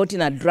CS brought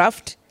in a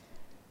draft.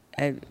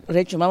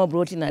 Rachel Mama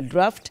brought in a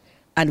draft,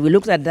 and we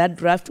looked at that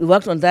draft. We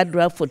worked on that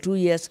draft for 2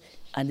 years,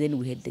 and then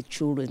we had the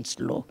children's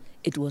law.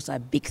 It was a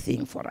big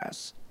thing for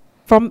us.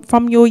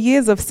 From your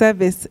years of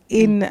service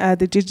in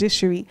the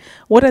judiciary,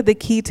 what are the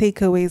key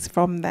takeaways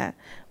from that?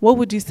 What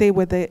would you say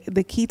were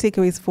the key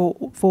takeaways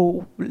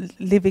for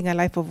living a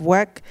life of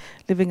work,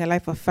 living a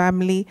life of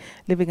family,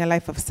 living a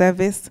life of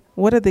service?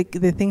 What are the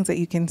things that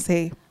you can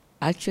say?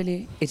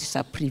 Actually, it's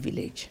a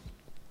privilege.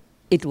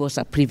 It was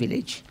a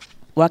privilege.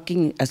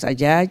 Working as a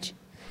judge,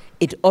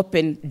 it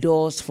opened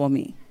doors for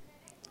me.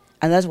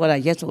 And that's what I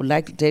just would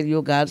like to tell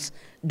you girls.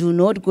 Do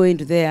not go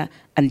into there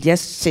and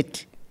just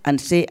sit and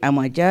say, I'm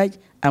a judge,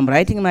 I'm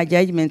writing my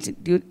judgments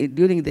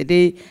during the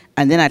day,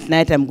 and then at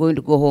night I'm going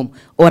to go home.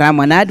 Or I'm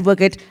an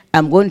advocate,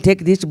 I'm going to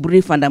take this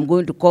brief and I'm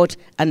going to court,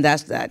 and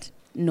that's that.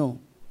 No.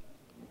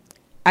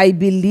 I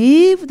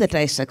believe that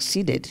I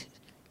succeeded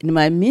in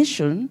my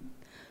mission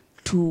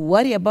to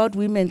worry about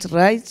women's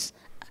rights,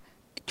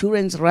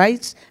 children's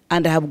rights,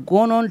 and I have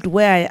gone on to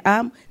where I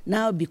am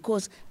now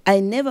because I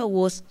never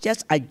was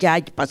just a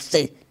judge per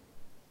se.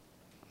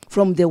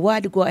 From the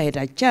word go, I had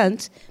a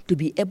chance to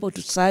be able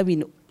to serve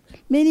in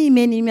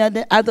many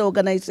other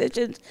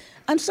organizations,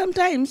 and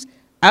sometimes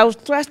I was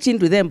thrust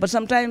into them, but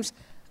sometimes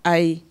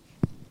I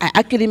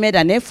actually made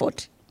an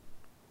effort.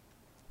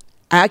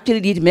 I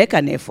actually did make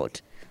an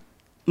effort.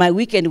 My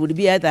weekend would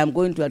be either I'm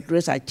going to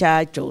address a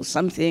church or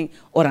something,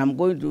 or I'm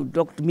going to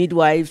talk to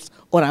midwives,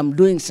 or I'm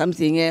doing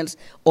something else,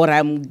 or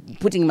I'm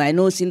putting my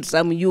nose in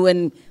some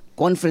UN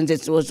conference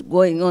that was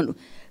going on.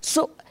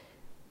 So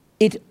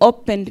it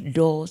opened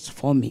doors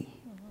for me,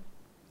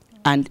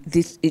 and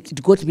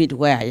it got me to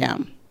where I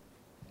am.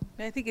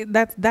 I think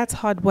that's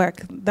hard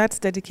work. That's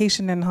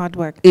dedication and hard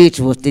work.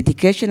 It was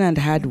dedication and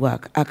hard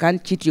work. I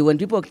can't cheat you. When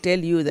people tell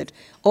you that,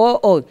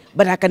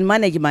 but I can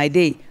manage my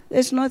day.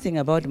 There's nothing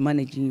about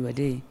managing your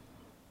day.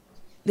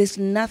 There's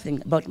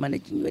nothing about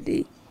managing your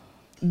day.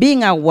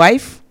 Being a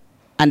wife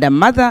and a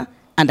mother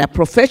and a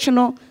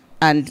professional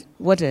and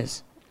what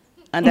else?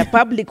 And a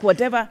public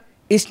whatever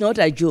is not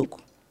a joke.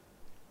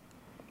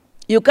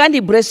 You can't be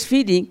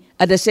breastfeeding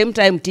at the same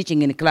time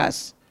teaching in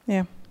class.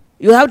 Yeah.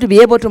 You have to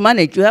be able to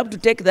manage. You have to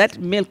take that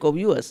milk of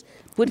yours,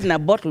 put it in a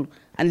bottle,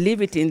 and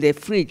leave it in the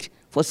fridge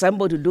for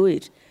somebody to do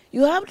it.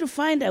 You have to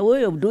find a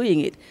way of doing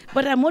it.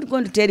 But I'm not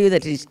going to tell you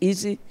that it's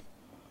easy.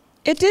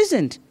 It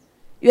isn't.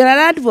 You're an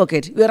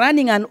advocate. You're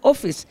running an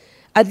office.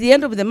 At the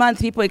end of the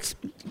month,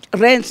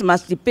 rents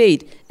must be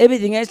paid.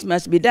 Everything else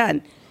must be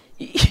done.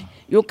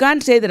 You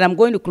can't say that I'm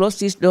going to close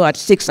this door at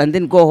 6 and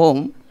then go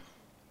home.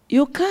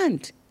 You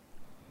can't.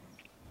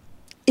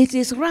 It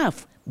is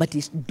rough, but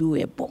it's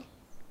doable.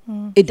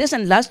 It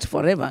doesn't last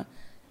forever.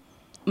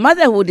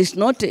 Motherhood is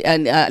not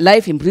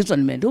life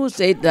imprisonment. Who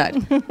said that?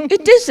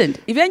 It isn't.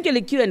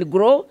 Eventually, cure and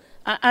grow,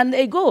 and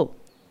they go.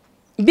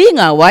 Being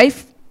a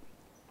wife,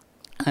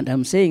 and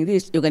I'm saying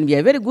this, you can be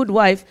a very good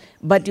wife,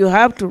 but you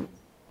have to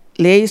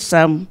lay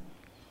some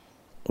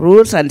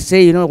rules and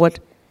say, you know what,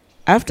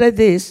 after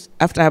this,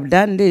 after I've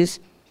done this,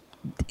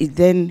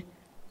 then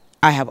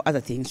I have other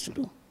things to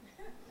do.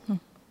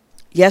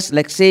 Just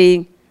like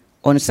saying,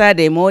 on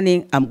Saturday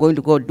morning, I'm going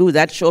to go do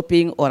that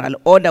shopping, or I'll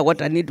order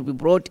what I need to be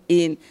brought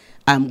in.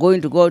 I'm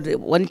going to go,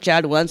 one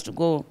child wants to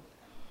go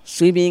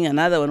swimming,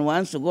 another one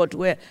wants to go to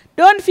where.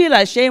 Don't feel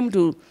ashamed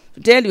to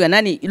tell your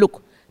nanny,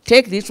 look,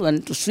 take this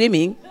one to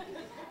swimming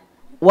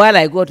while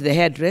I go to the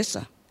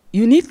hairdresser.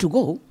 You need to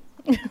go.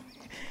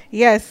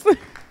 Yes.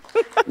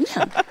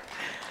 Yeah.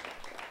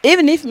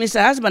 Even if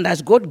Mr. Husband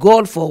has got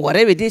goal for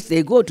whatever it is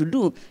they go to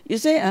do, you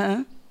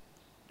say,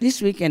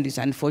 this weekend is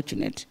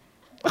unfortunate.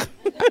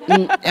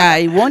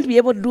 I won't be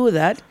able to do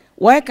that.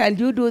 Why can't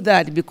you do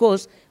that?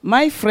 Because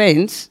my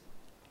friends,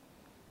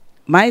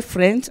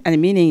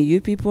 and meaning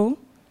you people,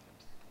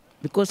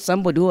 because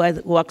somebody who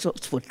works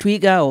for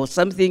Twiga or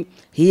something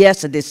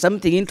hears that there's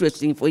something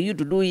interesting for you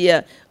to do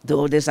here,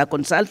 though there's a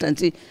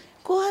consultancy,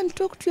 go and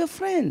talk to your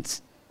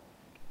friends.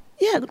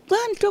 Yeah, go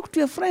and talk to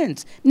your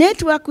friends.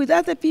 Network with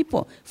other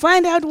people.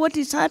 Find out what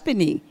is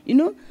happening, you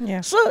know?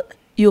 Yeah. So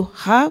you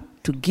have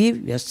to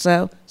give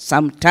yourself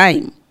some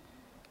time.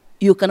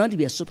 You cannot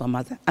be a super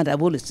mother, and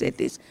I've always said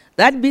this.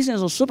 That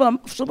business of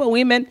super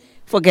women,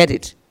 forget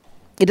it.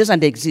 It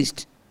doesn't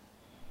exist.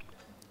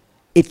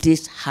 It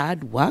is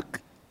hard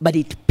work, but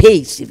it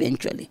pays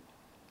eventually.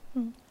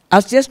 I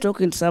was just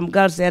talking to some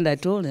girls there, and I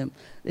told them,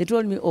 they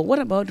told me, what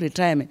about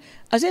retirement?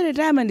 I said,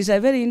 retirement is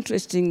a very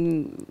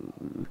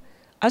interesting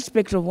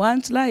aspect of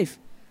one's life.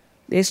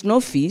 There's no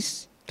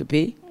fees. to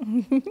pay.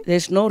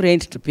 There's no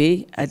rent to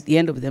pay at the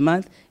end of the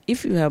month.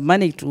 If you have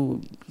money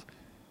to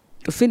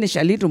finish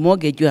a little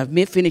mortgage, you have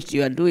finished,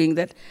 you are doing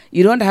that.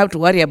 You don't have to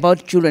worry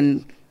about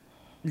children,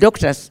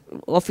 doctors'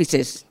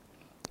 offices,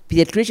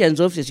 pediatricians'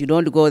 offices, you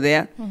don't go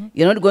there.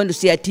 You're not going to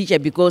see a teacher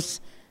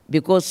because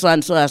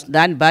so-and-so has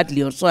done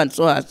badly or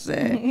so-and-so has,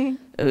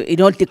 you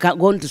know,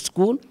 gone to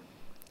school.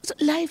 So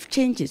life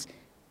changes.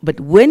 But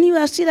when you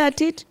are still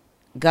at it,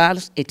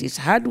 girls, it is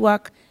hard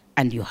work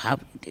and you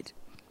have it.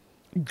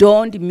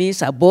 Don't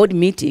miss a board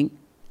meeting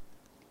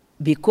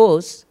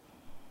because,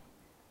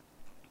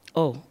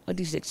 oh, what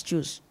is the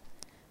excuse?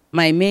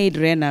 My maid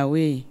ran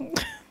away.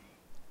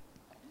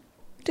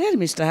 Tell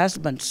Mr.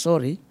 Husband,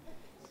 sorry.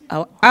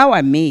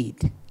 Our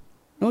maid,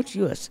 not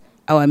yours.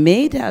 Our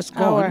maid has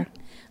gone.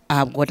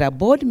 I've got a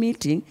board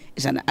meeting.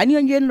 It's an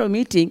annual general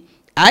meeting.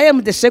 I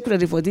am the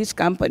secretary for this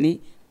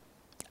company.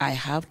 I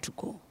have to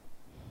go.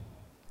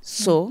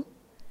 So,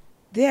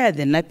 there are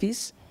the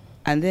nappies,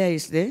 and there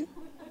is there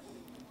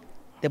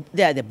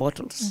are the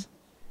bottles.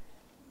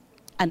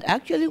 And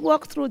actually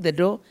walk through the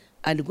door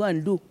and go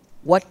and do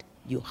what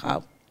you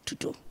have to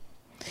do.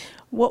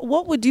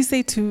 What would you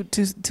say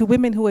to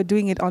women who are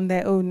doing it on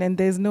their own and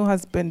there's no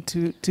husband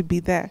to be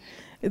there?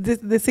 Does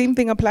the same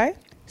thing apply?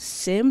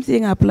 Same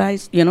thing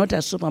applies. You're not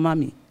a super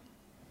mommy.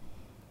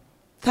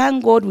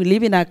 Thank God we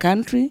live in a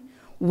country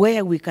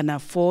where we can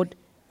afford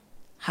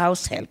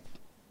house help.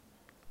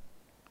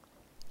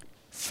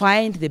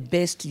 Find the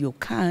best you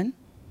can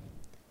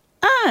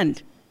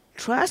and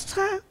trust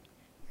her,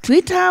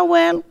 treat her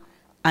well,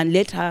 and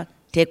let her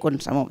take on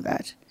some of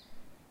that.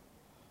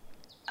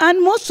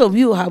 And most of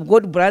you have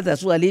got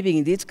brothers who are living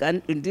in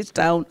this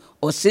town,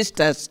 or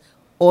sisters,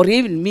 or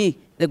even me,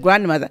 the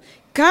grandmother.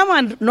 Come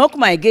and knock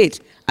my gate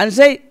and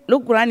say,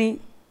 look, Granny,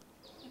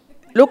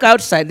 look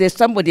outside. There's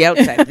somebody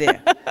outside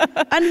there.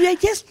 And we are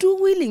just too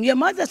willing. Your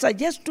mothers are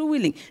just too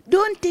willing.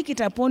 Don't take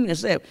it upon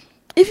yourself.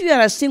 If you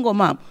are a single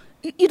mom,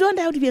 you don't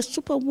have to be a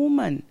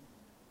superwoman.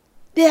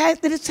 There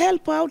is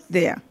help out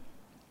there.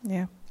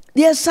 Yeah.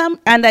 There are some,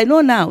 and I know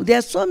now, there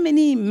are so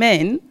many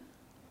men,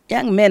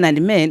 young men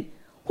and men,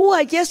 who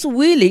are just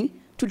willing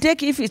to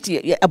take, if it's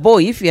a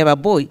boy, if you have a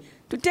boy,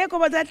 to take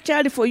over that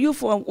child for you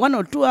for 1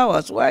 or 2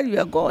 hours while you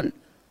are gone.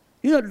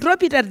 You know,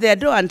 drop it at their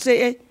door and say,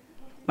 hey,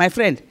 my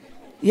friend,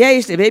 here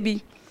is the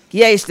baby,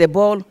 here is the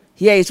ball,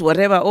 here is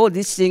whatever, all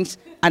these things,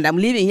 and I'm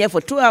leaving here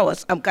for 2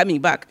 hours, I'm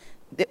coming back.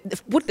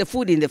 Put the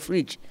food in the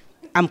fridge,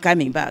 I'm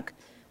coming back.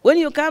 When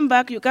you come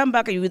back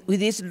with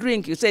this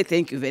drink, you say,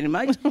 thank you very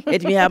much,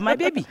 let me have my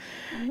baby.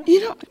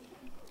 You know,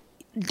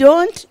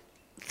 don't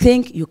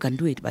think you can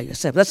do it by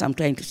yourself. That's what I'm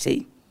trying to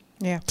say.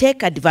 Yeah.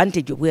 Take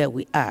advantage of where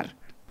we are.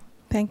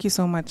 Thank you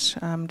so much,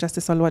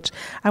 Justice Owuor.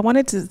 I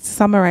wanted to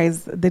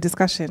summarize the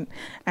discussion,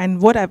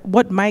 and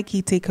what my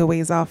key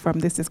takeaways are from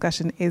this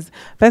discussion is,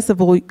 first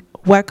of all,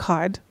 work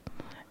hard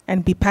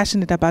and be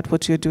passionate about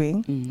what you're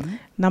doing. Mm-hmm.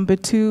 Number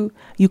 2,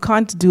 you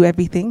can't do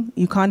everything.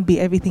 You can't be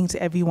everything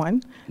to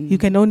everyone. Mm-hmm. You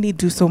can only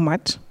do so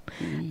much.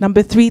 Mm-hmm.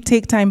 Number 3,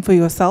 take time for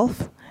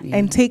yourself. Yeah.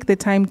 And take the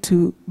time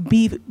to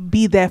be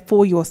there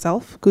for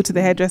yourself. Go to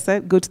the hairdresser,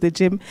 go to the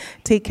gym,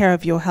 take care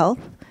of your health.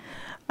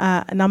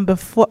 Number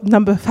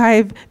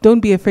 5, don't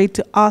be afraid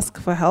to ask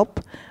for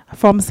help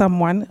from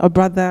someone, a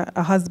brother,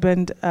 a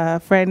husband, a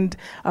friend,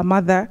 a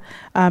mother,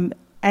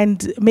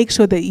 and make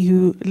sure that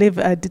you live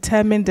a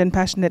determined and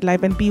passionate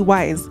life and be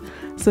wise.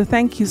 So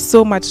thank you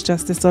so much,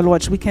 Justice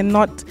Owuor. We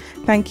cannot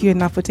thank you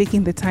enough for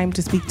taking the time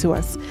to speak to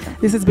us.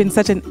 This has been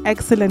such an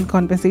excellent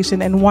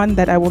conversation and one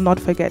that I will not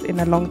forget in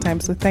a long time.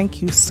 So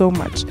thank you so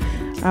much.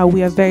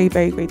 We are very,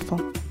 very grateful.